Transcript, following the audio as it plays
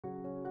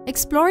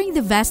Exploring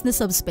the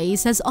vastness of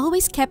space has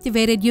always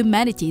captivated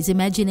humanity's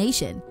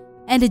imagination,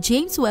 and the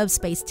James Webb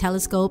Space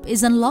Telescope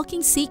is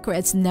unlocking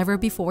secrets never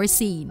before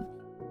seen.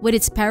 With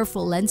its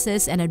powerful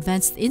lenses and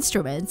advanced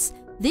instruments,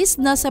 this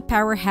NASA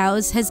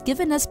powerhouse has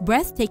given us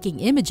breathtaking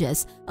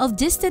images of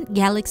distant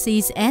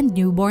galaxies and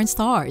newborn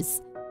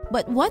stars.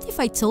 But what if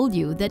I told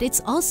you that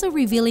it's also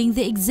revealing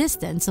the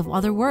existence of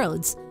other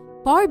worlds,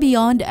 far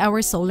beyond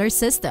our solar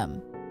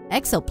system?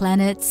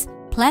 Exoplanets,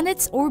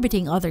 planets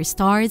orbiting other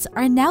stars,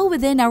 are now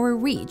within our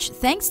reach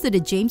thanks to the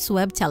James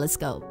Webb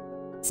Telescope.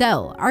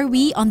 So, are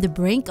we on the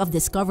brink of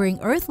discovering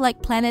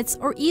Earth-like planets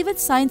or even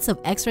signs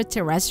of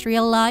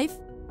extraterrestrial life?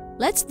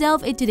 Let's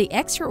delve into the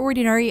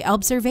extraordinary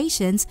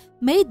observations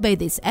made by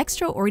this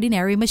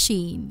extraordinary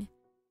machine.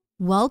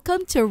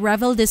 Welcome to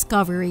Revel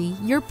Discovery,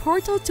 your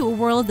portal to a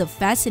world of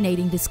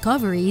fascinating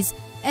discoveries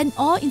and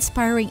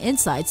awe-inspiring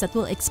insights that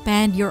will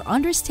expand your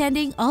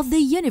understanding of the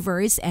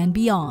universe and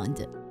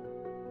beyond.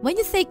 When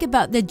you think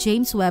about the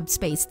James Webb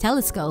Space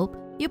Telescope,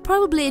 you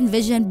probably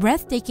envision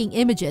breathtaking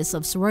images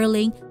of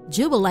swirling,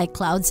 jewel-like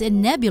clouds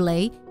and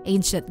nebulae,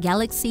 ancient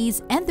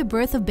galaxies, and the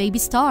birth of baby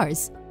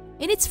stars.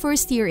 In its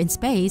first year in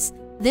space,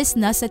 this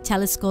NASA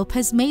telescope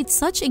has made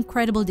such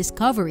incredible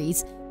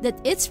discoveries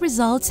that its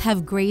results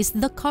have graced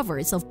the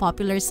covers of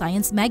popular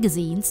science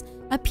magazines,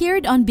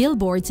 appeared on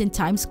billboards in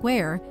Times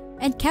Square,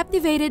 and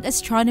captivated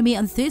astronomy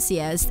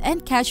enthusiasts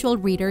and casual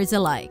readers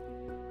alike.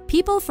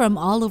 People from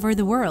all over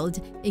the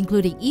world,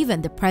 including even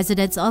the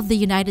presidents of the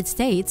United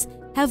States,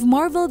 have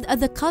marveled at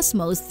the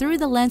cosmos through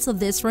the lens of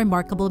this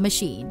remarkable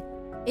machine.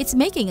 It's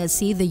making us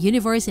see the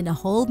universe in a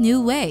whole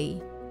new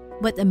way.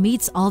 But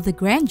amidst all the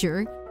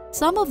grandeur,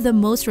 some of the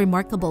most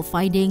remarkable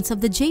findings of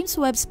the James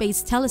Webb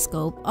Space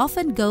Telescope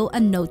often go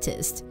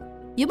unnoticed.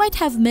 You might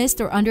have missed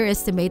or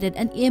underestimated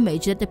an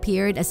image that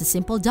appeared as a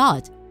simple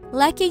dot,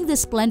 lacking the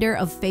splendor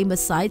of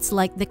famous sites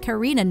like the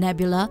Carina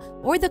Nebula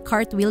or the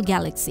Cartwheel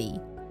Galaxy.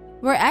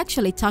 We're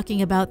actually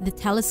talking about the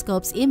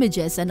telescope's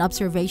images and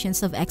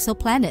observations of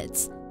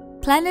exoplanets,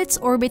 planets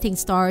orbiting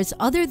stars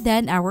other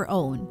than our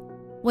own.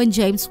 When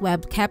James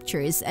Webb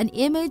captures an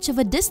image of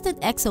a distant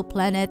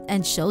exoplanet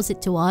and shows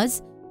it to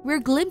us,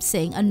 we're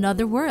glimpsing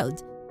another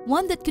world,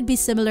 one that could be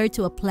similar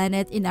to a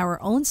planet in our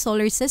own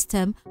solar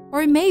system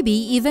or maybe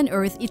even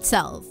Earth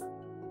itself.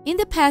 In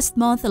the past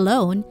month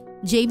alone,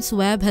 James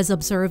Webb has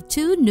observed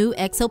two new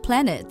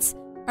exoplanets,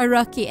 a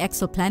rocky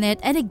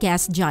exoplanet and a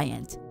gas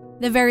giant.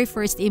 The very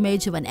first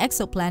image of an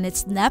exoplanet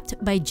snapped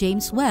by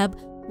James Webb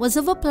was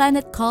of a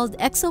planet called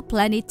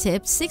exoplanet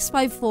type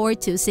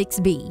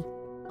 65426b.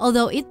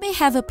 Although it may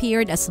have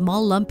appeared as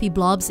small lumpy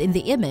blobs in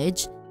the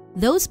image,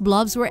 those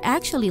blobs were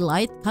actually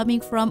light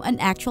coming from an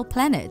actual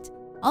planet,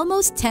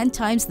 almost 10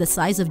 times the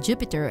size of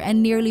Jupiter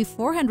and nearly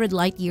 400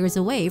 light-years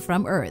away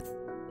from Earth.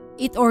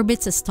 It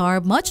orbits a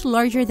star much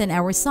larger than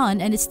our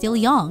Sun and is still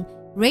young,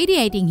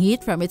 radiating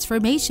heat from its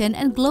formation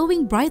and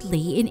glowing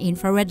brightly in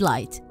infrared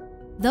light.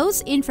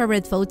 Those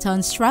infrared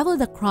photons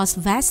traveled across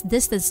vast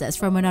distances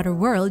from another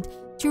world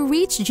to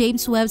reach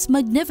James Webb's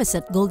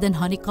magnificent golden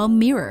honeycomb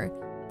mirror,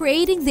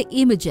 creating the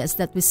images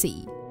that we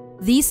see.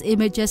 These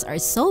images are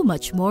so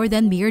much more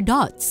than mere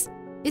dots.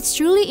 It's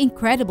truly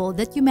incredible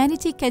that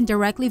humanity can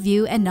directly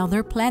view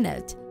another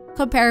planet,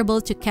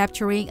 comparable to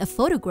capturing a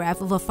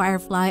photograph of a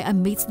firefly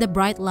amidst the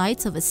bright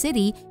lights of a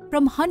city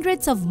from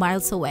hundreds of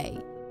miles away.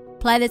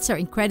 Planets are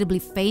incredibly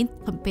faint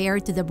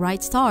compared to the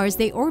bright stars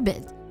they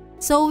orbit,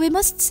 so we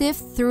must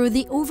sift through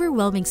the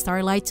overwhelming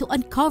starlight to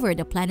uncover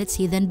the planets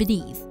hidden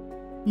beneath.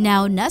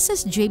 Now,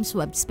 NASA's James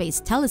Webb Space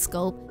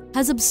Telescope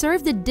has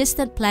observed a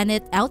distant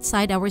planet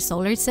outside our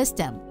solar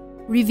system,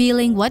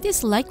 revealing what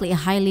is likely a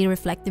highly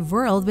reflective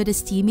world with a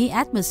steamy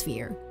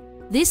atmosphere.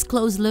 This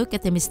close look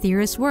at the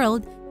mysterious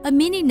world, a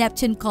mini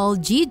Neptune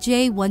called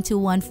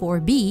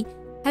GJ1214b,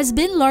 has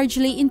been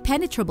largely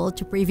impenetrable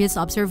to previous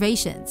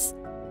observations.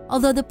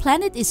 Although the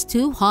planet is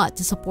too hot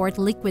to support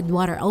liquid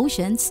water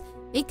oceans,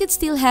 it could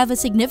still have a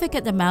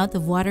significant amount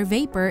of water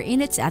vapor in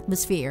its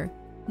atmosphere.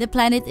 The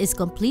planet is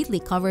completely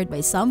covered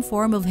by some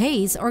form of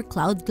haze or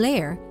cloud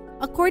glare,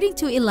 according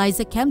to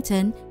Eliza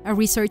Kempton, a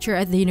researcher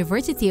at the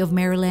University of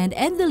Maryland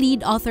and the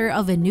lead author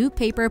of a new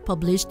paper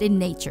published in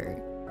Nature.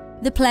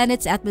 The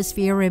planet's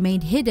atmosphere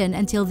remained hidden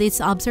until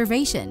this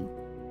observation.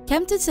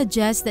 Kempton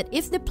suggests that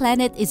if the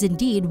planet is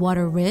indeed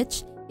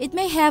water-rich, it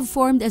may have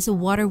formed as a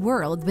water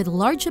world with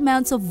large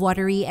amounts of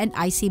watery and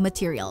icy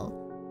material.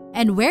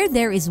 And where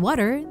there is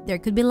water, there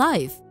could be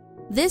life.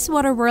 This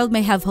water world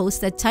may have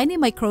hosted tiny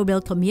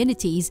microbial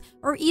communities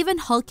or even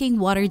hulking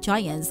water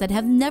giants that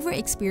have never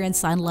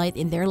experienced sunlight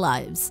in their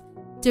lives.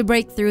 To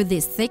break through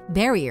this thick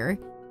barrier,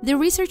 the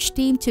research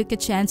team took a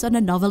chance on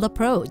a novel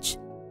approach.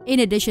 In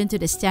addition to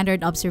the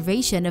standard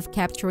observation of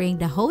capturing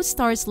the host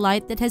star's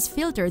light that has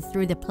filtered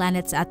through the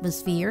planet's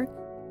atmosphere,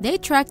 they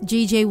tracked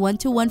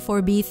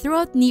GJ1214b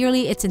throughout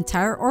nearly its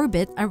entire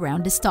orbit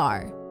around the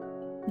star.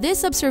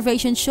 This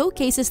observation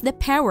showcases the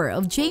power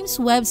of James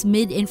Webb's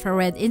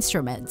mid-infrared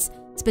instruments,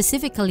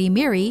 specifically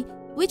MIRI,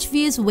 which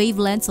views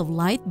wavelengths of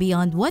light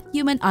beyond what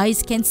human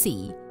eyes can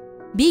see.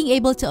 Being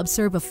able to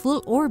observe a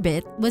full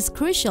orbit was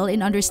crucial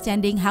in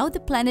understanding how the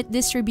planet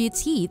distributes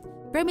heat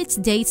from its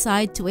day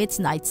side to its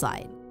night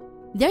side.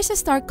 There's a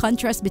stark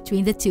contrast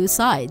between the two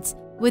sides,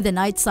 with the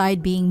night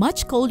side being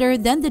much colder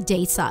than the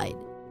day side.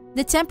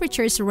 The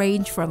temperatures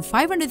range from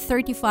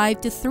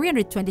 535 to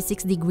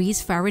 326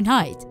 degrees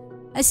Fahrenheit,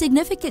 a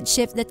significant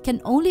shift that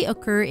can only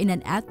occur in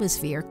an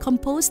atmosphere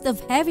composed of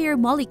heavier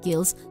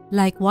molecules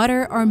like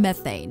water or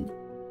methane.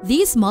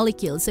 These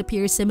molecules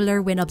appear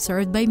similar when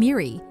observed by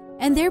MIRI,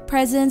 and their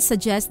presence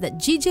suggests that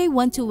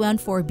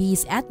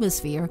GJ1214b's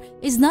atmosphere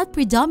is not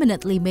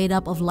predominantly made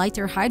up of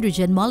lighter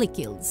hydrogen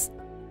molecules.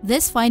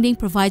 This finding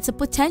provides a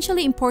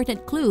potentially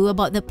important clue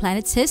about the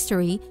planet's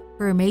history,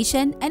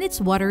 formation, and its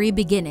watery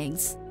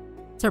beginnings.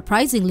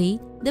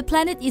 Surprisingly, the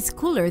planet is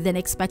cooler than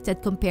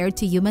expected compared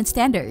to human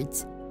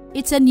standards.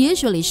 Its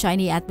unusually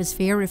shiny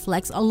atmosphere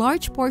reflects a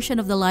large portion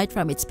of the light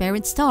from its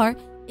parent star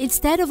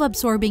instead of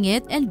absorbing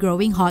it and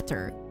growing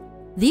hotter.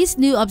 These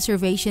new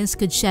observations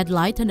could shed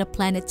light on a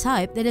planet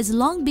type that has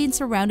long been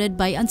surrounded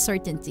by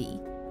uncertainty.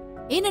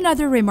 In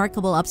another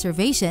remarkable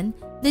observation,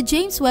 the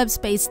James Webb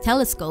Space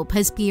Telescope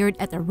has peered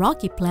at a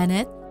rocky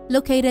planet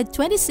located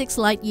 26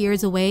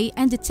 light-years away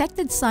and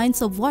detected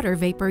signs of water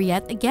vapor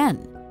yet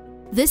again.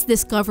 This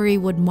discovery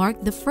would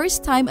mark the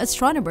first time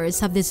astronomers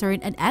have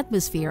discerned an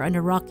atmosphere on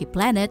a rocky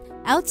planet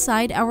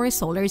outside our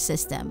solar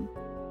system.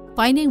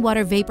 Finding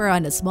water vapor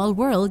on a small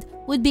world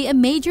would be a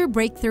major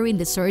breakthrough in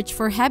the search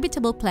for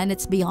habitable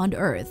planets beyond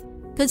Earth,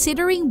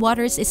 considering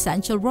water's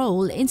essential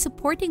role in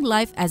supporting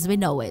life as we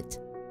know it.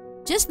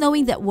 Just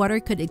knowing that water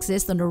could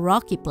exist on a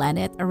rocky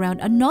planet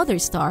around another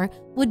star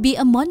would be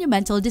a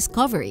monumental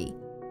discovery.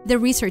 The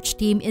research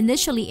team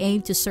initially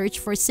aimed to search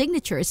for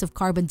signatures of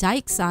carbon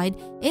dioxide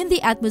in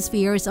the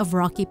atmospheres of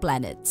rocky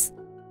planets.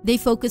 They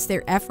focused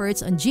their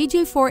efforts on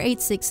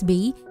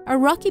GJ486b, a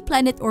rocky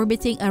planet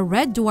orbiting a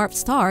red dwarf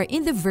star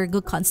in the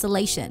Virgo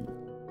constellation.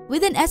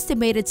 With an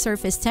estimated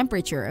surface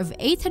temperature of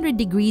 800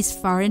 degrees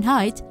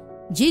Fahrenheit,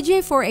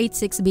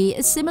 GJ486b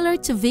is similar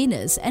to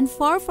Venus and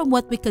far from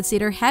what we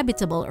consider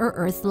habitable or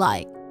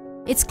Earth-like.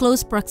 Its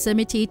close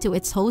proximity to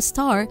its host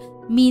star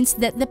means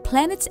that the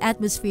planet's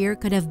atmosphere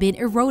could have been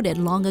eroded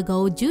long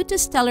ago due to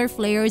stellar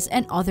flares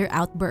and other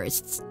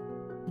outbursts.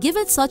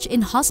 Given such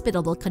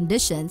inhospitable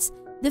conditions,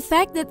 the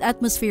fact that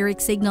atmospheric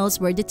signals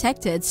were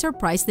detected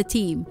surprised the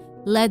team,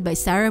 led by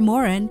Sarah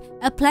Moran,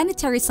 a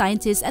planetary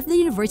scientist at the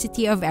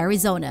University of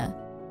Arizona.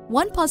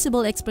 One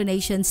possible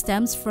explanation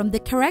stems from the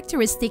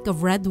characteristic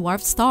of red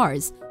dwarf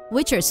stars,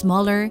 which are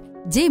smaller,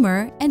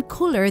 dimmer, and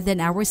cooler than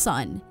our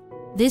Sun.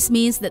 This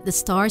means that the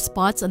star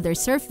spots on their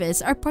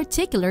surface are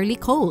particularly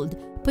cold,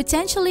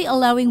 potentially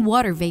allowing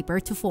water vapor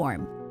to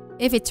form.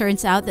 If it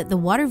turns out that the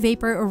water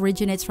vapor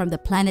originates from the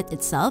planet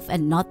itself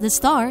and not the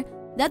star,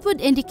 that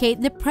would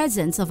indicate the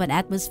presence of an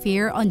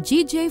atmosphere on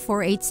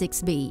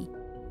GJ486b.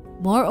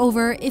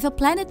 Moreover, if a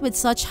planet with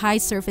such high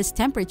surface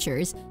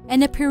temperatures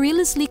and a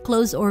perilously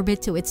close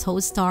orbit to its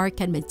host star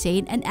can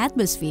maintain an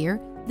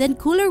atmosphere, then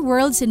cooler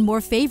worlds in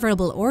more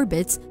favorable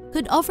orbits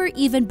could offer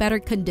even better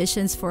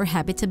conditions for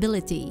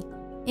habitability.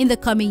 In the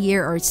coming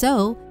year or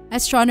so,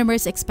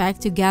 astronomers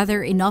expect to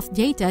gather enough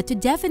data to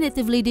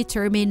definitively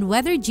determine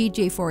whether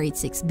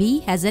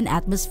GJ486b has an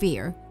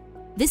atmosphere.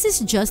 This is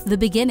just the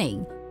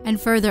beginning,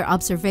 and further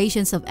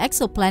observations of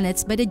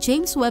exoplanets by the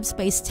James Webb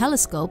Space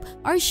Telescope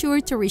are sure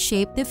to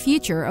reshape the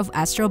future of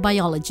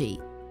astrobiology.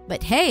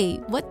 But hey,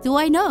 what do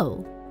I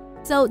know?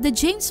 So, the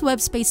James Webb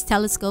Space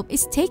Telescope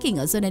is taking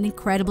us on an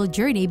incredible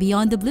journey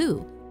beyond the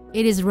blue.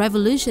 It is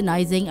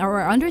revolutionizing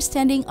our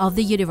understanding of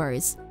the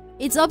universe.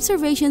 Its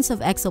observations of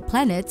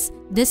exoplanets,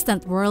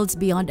 distant worlds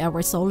beyond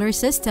our solar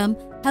system,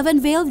 have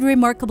unveiled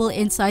remarkable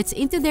insights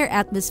into their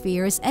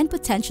atmospheres and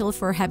potential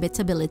for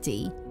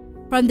habitability.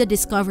 From the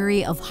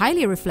discovery of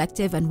highly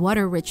reflective and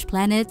water-rich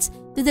planets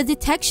to the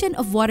detection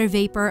of water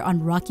vapor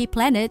on rocky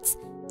planets,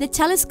 the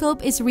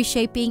telescope is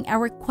reshaping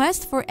our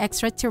quest for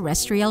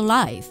extraterrestrial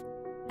life.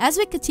 As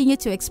we continue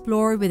to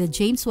explore with the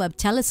James Webb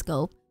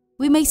Telescope,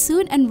 we may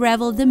soon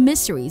unravel the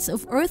mysteries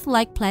of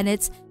Earth-like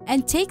planets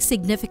and take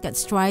significant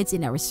strides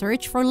in our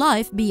search for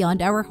life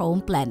beyond our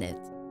home planet.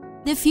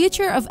 The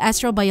future of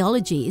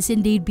astrobiology is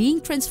indeed being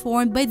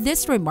transformed by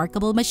this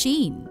remarkable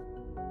machine.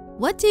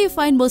 What do you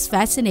find most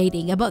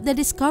fascinating about the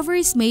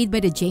discoveries made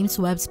by the James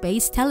Webb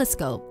Space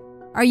Telescope?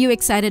 Are you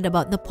excited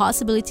about the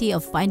possibility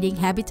of finding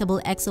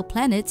habitable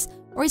exoplanets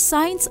or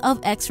signs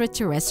of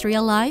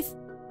extraterrestrial life?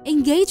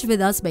 Engage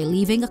with us by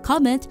leaving a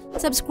comment,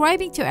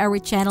 subscribing to our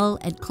channel,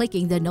 and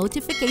clicking the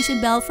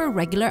notification bell for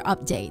regular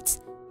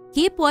updates.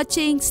 Keep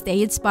watching,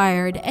 stay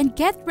inspired, and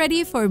get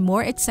ready for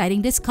more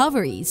exciting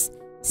discoveries.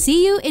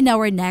 See you in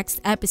our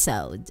next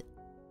episode.